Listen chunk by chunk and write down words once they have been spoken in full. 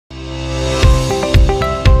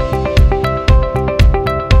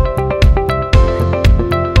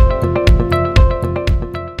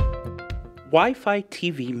Wi-Fi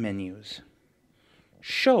TV menus.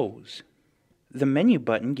 Shows. The menu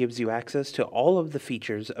button gives you access to all of the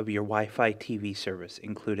features of your Wi-Fi TV service,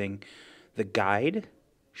 including the guide,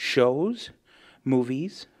 shows,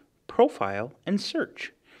 movies, profile, and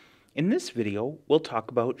search. In this video, we'll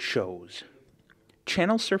talk about shows.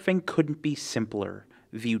 Channel surfing couldn't be simpler.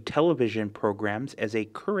 View television programs as a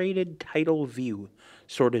curated title view,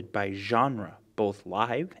 sorted by genre, both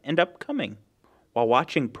live and upcoming. While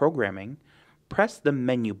watching programming, press the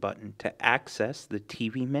menu button to access the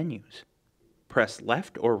TV menus. Press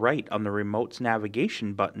left or right on the remote's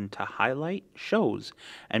navigation button to highlight shows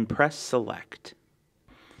and press select.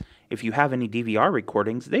 If you have any DVR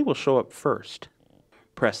recordings, they will show up first.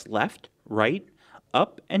 Press left, right,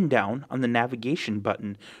 up, and down on the navigation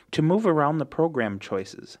button to move around the program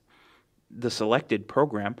choices. The selected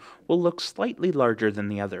program will look slightly larger than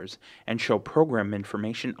the others and show program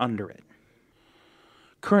information under it.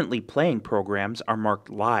 Currently playing programs are marked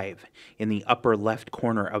live in the upper left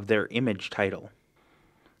corner of their image title.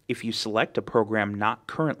 If you select a program not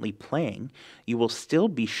currently playing, you will still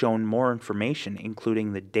be shown more information,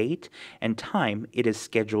 including the date and time it is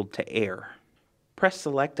scheduled to air. Press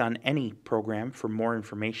select on any program for more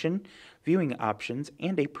information, viewing options,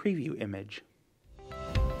 and a preview image.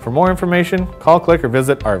 For more information, call, click, or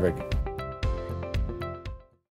visit Arvig.